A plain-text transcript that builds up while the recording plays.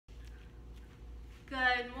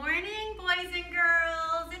Good morning, boys and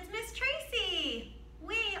girls. It's Miss Tracy.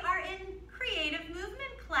 We are in creative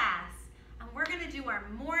movement class, and we're going to do our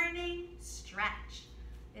morning stretch.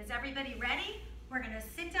 Is everybody ready? We're going to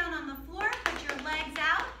sit down on the floor, put your legs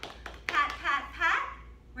out, pat, pat, pat.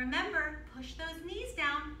 Remember, push those knees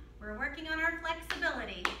down. We're working on our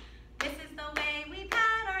flexibility. This is the way we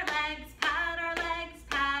pat our legs, pat our legs,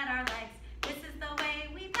 pat our legs. This is the way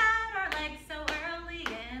we pat our legs so early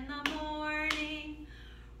in the morning.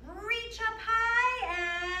 Reach up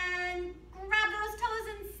high and grab those toes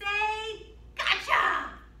and say,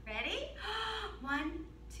 gotcha! Ready? 1,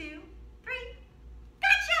 2, 3,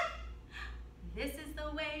 gotcha! This is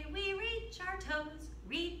the way we reach our toes,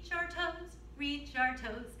 reach our toes, reach our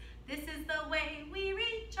toes. This is the way we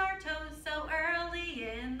reach our toes so early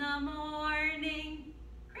in the morning.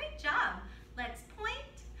 Great job. Let's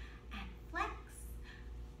point and flex,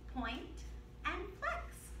 point and flex.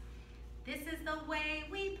 This is the way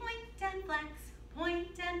we point and flex,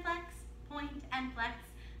 point and flex, point and flex.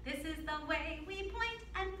 This is the way we point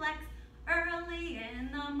and flex early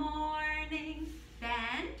in the morning.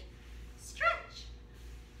 Bend, stretch,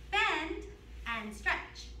 bend and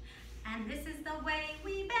stretch. And this is the way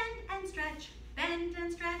we bend and stretch, bend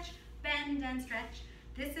and stretch, bend and stretch.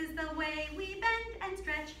 This is the way we bend and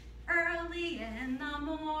stretch early in the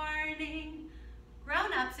morning.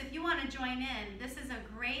 Grown-ups, if you want to join in, this is a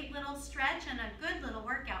great little stretch and a good little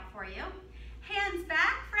workout for you. Hands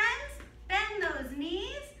back, friends. Bend those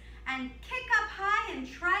knees and kick up high and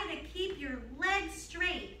try to keep your legs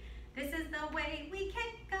straight. This is the way we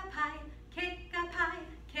kick up high, kick up high,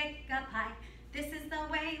 kick up high. This is the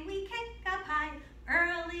way we kick up high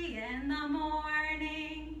early in the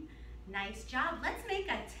morning. Nice job. Let's make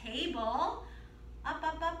a table. Up,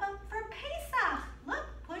 up, up, up for Pesach. Look,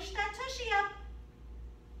 push that tushy up.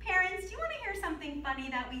 Parents, do you want to hear something funny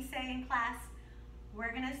that we say in class?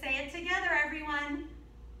 We're going to say it together, everyone.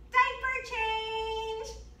 Diaper change.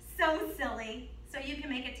 So silly. So you can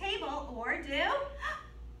make a table or do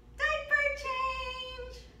diaper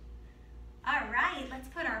change. All right, let's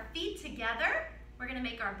put our feet together. We're going to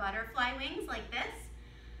make our butterfly wings like this.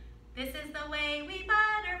 This is the way we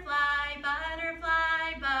butterfly,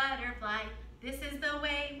 butterfly, butterfly. This is the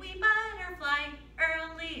way we butterfly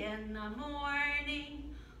early in the morning.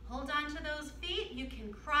 Hold on to those feet. You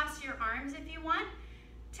can cross your arms if you want.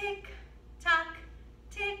 Tick, tock,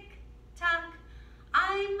 tick, tock.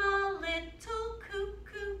 I'm a little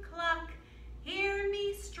cuckoo clock. Hear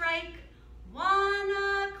me strike 1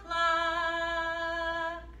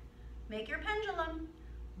 o'clock. Make your pendulum.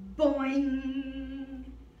 Boing.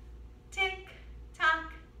 Tick,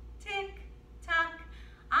 tock, tick, tock.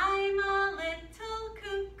 I'm a little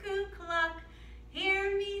cuckoo clock.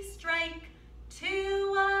 Hear me strike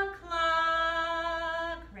 2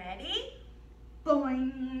 o'clock. Ready?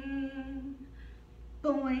 Boing,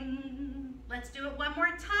 boing. Let's do it one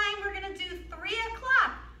more time. We're going to do 3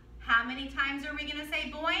 o'clock. How many times are we going to say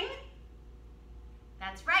boing?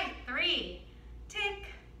 That's right, 3. Tick,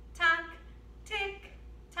 tock, tick,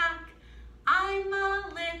 tock. I'm a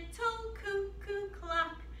little cuckoo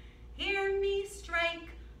clock. Hear me strike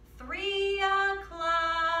 3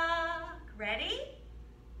 o'clock. Ready?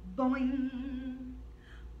 Boing,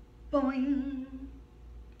 boing,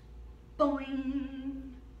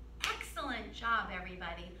 boing. Excellent job,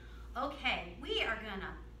 everybody. Okay, we are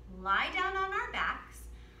gonna lie down on our backs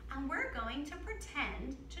and we're going to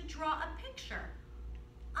pretend to draw a picture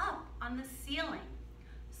up on the ceiling.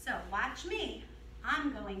 So watch me.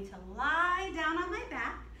 I'm going to lie down on my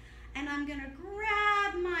back and I'm gonna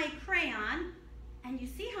grab my crayon, and you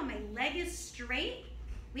see how my leg is straight?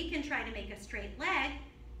 We can try to make a straight leg,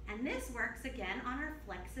 and this works again on our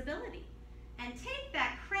flexibility. And take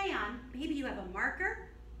that crayon, maybe you have a marker,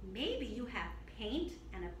 maybe you have paint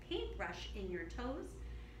and a paintbrush in your toes,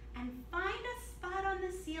 and find a spot on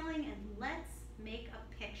the ceiling and let's make a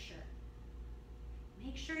picture.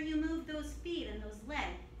 Make sure you move those feet and those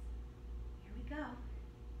legs. Here we go.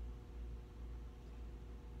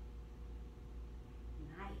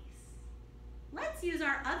 Nice. Let's use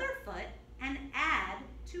our other foot and add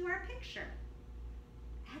to our picture.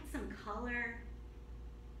 Add some color.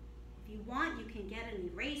 If you want, you can get an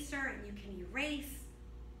eraser and you can erase.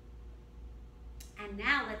 And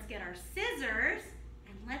now let's get our scissors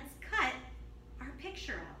and let's cut our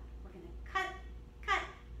picture out. We're going to cut, cut,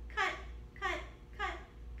 cut, cut, cut,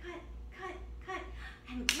 cut, cut, cut.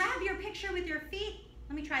 And grab your picture with your feet.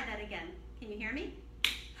 Let me try that again. Can you hear me?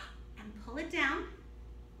 And pull it down.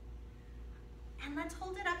 And let's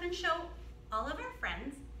hold it up and show all of our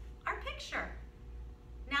friends our picture.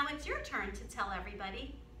 Now it's your turn to tell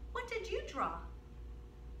everybody, what did you draw?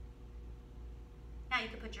 Now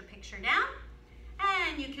you can put your picture down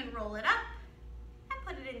and you can roll it up and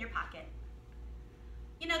put it in your pocket.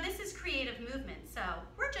 You know, this is creative movement, so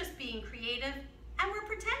we're just being creative and we're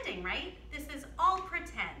pretending, right? This is all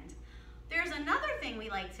pretend. There's another thing we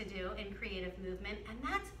like to do in creative movement, and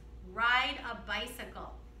that's ride a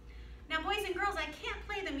bicycle. Now, boys and girls, I can't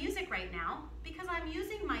play the music right now because I'm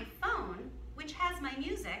using my phone, which has my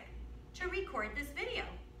music, to record this video.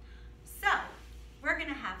 So, we're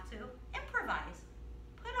gonna have to improvise.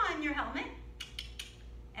 Put on your helmet.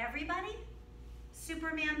 Everybody,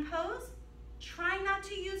 Superman pose. Try not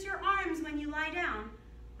to use your arms when you lie down.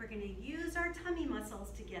 We're gonna use our tummy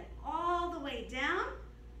muscles to get all the way down.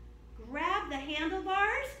 Grab the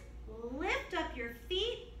handlebars, lift up your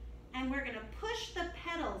feet, and we're gonna push the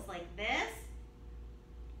pedals like this,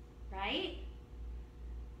 right?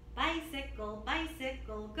 Bicycle,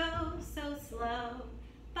 bicycle, go so slow.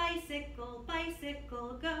 Bicycle,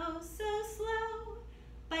 bicycle, go so slow.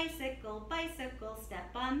 Bicycle, bicycle,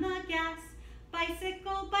 step on the gas.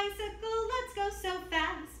 Bicycle, bicycle, let's go so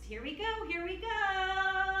fast. Here we go, here we go.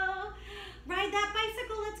 Ride that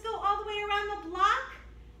bicycle, let's go all the way around the block.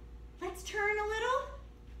 Let's turn a little.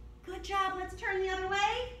 Good job, let's turn the other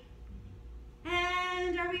way.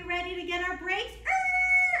 And are we ready to get our brakes?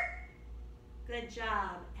 Good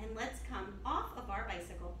job, and let's come off of our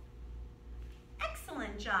bicycle.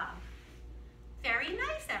 Excellent job. Very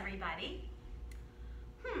nice, everybody.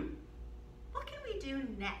 What can we do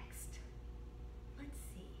next? Let's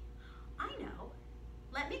see. I know.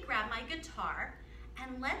 Let me grab my guitar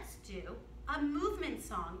and let's do a movement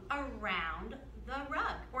song around the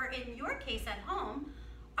rug, or in your case at home,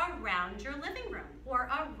 around your living room, or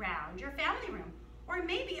around your family room, or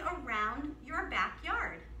maybe around your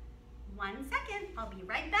backyard. 1 second, I'll be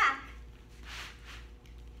right back.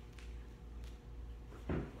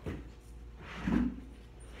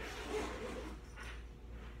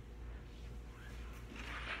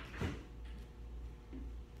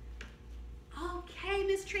 Okay,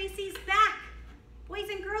 Miss Tracy's back. Boys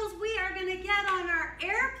and girls, we are gonna get on our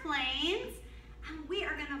airplanes and we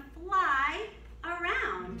are gonna fly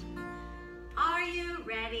around. Are you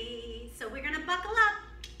ready? So we're gonna buckle up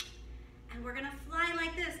and we're gonna fly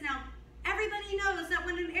like this. Now, everybody knows that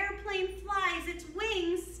when an airplane flies, its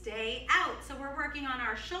wings stay out. So we're working on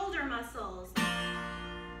our shoulder muscles.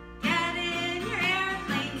 Get in your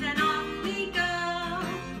airplanes and off we go.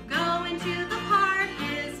 Going to the park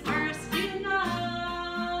is first, you know.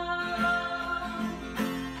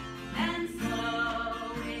 Then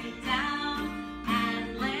slow it down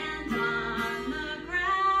and land on the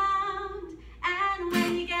ground. And when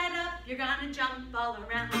you get up, you're gonna jump all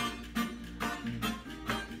around.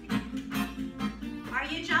 Are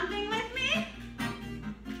you jumping with me?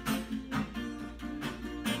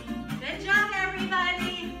 Good job,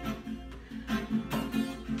 everybody.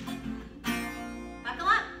 Buckle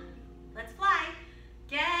up. Let's fly.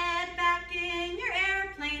 Get back in your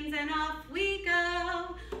airplanes and off we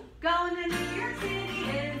go. Going to New York City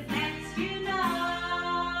is next, you know.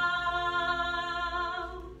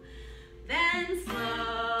 Then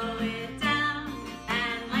slow it down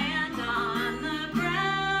and land on the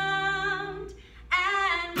ground.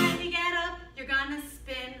 And when you get up, you're gonna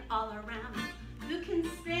spin all around. You can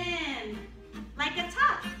spin like a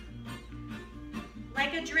top,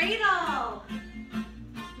 like a dreidel,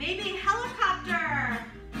 maybe helicopter.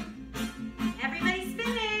 Everybody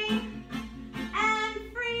spinning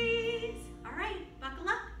and freeze. All right, buckle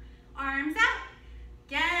up, arms out.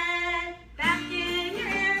 Get back in your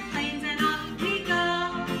airplanes and off we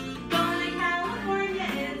go. Going to California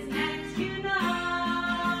is next, you know.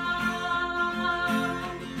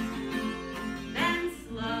 Then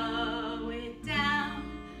slow it down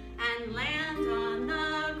and land on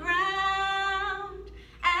the ground.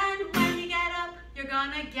 And when you get up, you're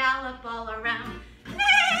gonna gallop all around.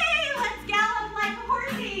 Neigh! Let's gallop like a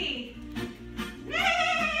horsey.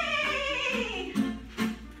 Neigh!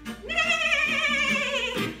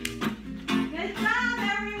 Neigh! Good job,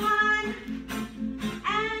 everyone.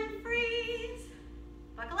 And freeze.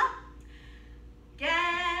 Buckle up.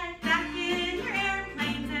 Get back in your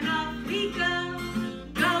airplanes and off we go.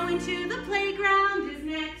 Going to the playground is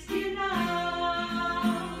next, you know.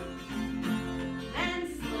 Then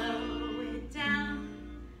slow it down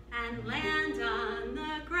and land on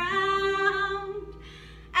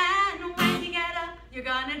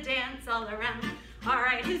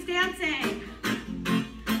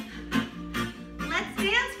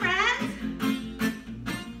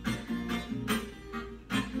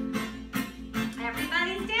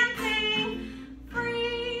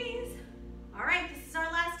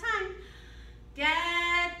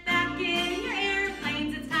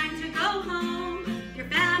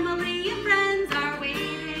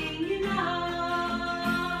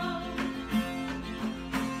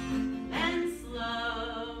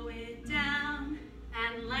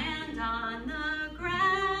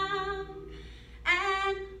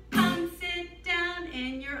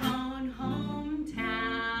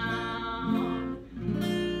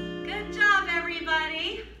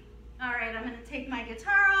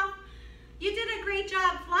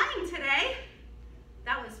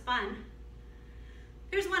fun.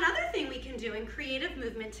 There's one other thing we can do in creative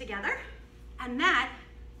movement together, and that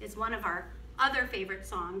is one of our other favorite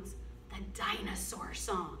songs, the dinosaur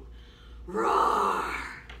song. Roar!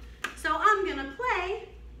 So I'm gonna play,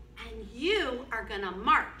 and you are gonna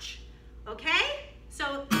march, okay?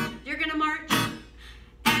 So you're gonna march.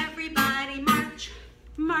 Everybody march,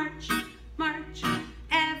 march, march.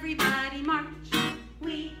 Everybody march.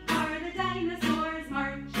 We are the dinosaurs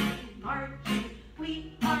marching, marching.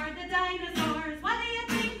 We are the dinosaurs. What do you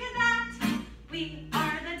think of that? We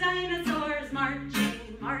are the dinosaurs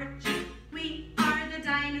marching, marching. We are the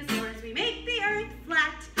dinosaurs. We make the earth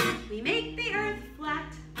flat. We make the earth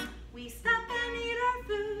flat. We stop and eat our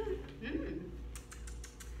food.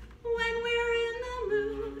 When we're in the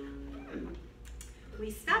mood. We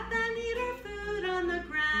stop and eat our food on the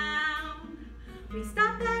ground. We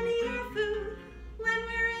stop and eat our food when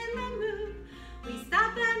we're in the mood. We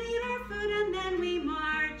stop and eat our food and then we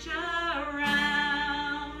march around.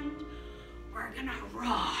 We're gonna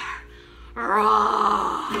roar,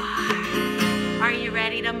 roar. Are you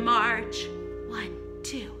ready to march? 1,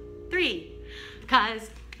 2, 3. 'Cause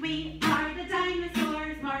we are the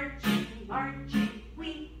dinosaurs marching, marching.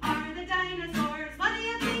 We are the dinosaurs. What do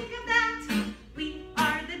you think of that? We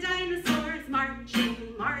are the dinosaurs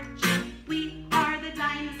marching, marching. We are the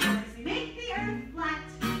dinosaurs. We make the earth flat.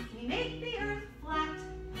 We make the earth flat.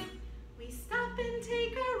 We stop and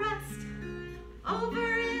take a rest over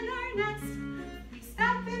in our nest. We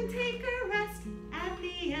stop and take a rest at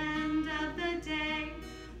the end of the day.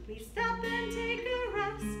 We stop and take a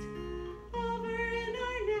rest over in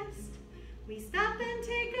our nest. We stop and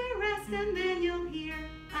take a rest and then you'll hear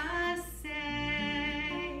us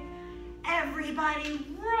say, everybody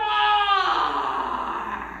roar!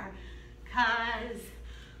 'Cause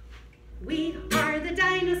we are the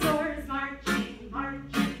dinosaurs marching,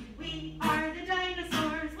 marching. We are the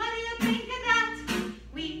dinosaurs. What do you think of that?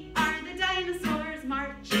 We are the dinosaurs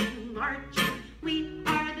marching, marching. We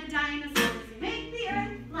are the dinosaurs. We make the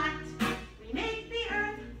earth flat. We make the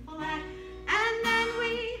earth flat. And then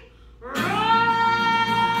we roar.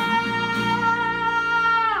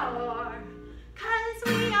 'Cause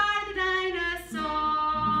we are the dinosaurs.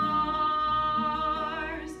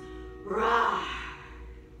 Roar.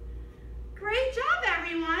 Great job,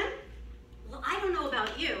 everyone. Well, I don't know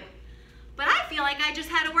about you, but I feel like I just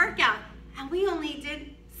had a workout, and we only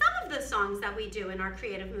did some of the songs that we do in our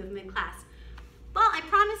creative movement class. Well, I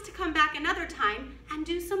promise to come back another time and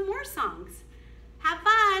do some more songs. Have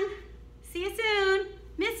fun. See you soon.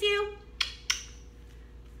 Miss you.